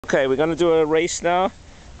Okay, we're gonna do a race now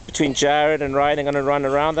between Jared and Ryan. They're gonna run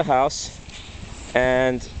around the house,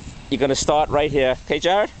 and you're gonna start right here. Okay,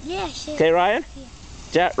 Jared? Yeah, sure. Okay, Ryan?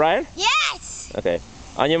 Yeah. Ryan? Yes! Okay.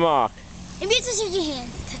 On your mark. Maybe touch your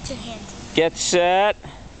hand. Touch your hand. Get set.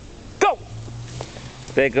 Go!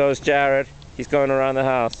 There goes Jared. He's going around the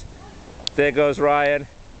house. There goes Ryan.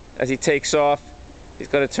 As he takes off, he's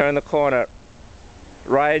gonna turn the corner.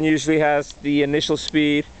 Ryan usually has the initial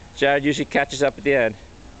speed. Jared usually catches up at the end.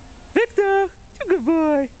 Victor, you're a good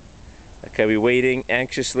boy. Okay, we're waiting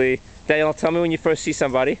anxiously. Daniel, tell me when you first see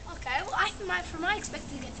somebody. Okay, well, from my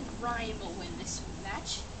expecting, I think Ryan will win this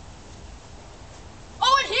match.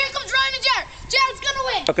 Oh, and here comes Ryan and Jared. Jared's gonna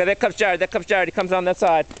win. Okay, there comes Jared. There comes Jared. He comes on that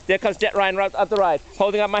side. There comes Ryan right up the right,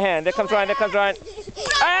 holding up my hand. There comes Ryan. There comes Ryan.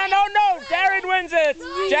 And oh no, Jared wins it.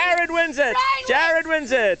 Jared wins it. Jared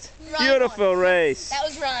wins it. Beautiful race. That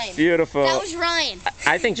was Ryan. Beautiful. That was Ryan.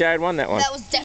 I think Jared won that one. That was definitely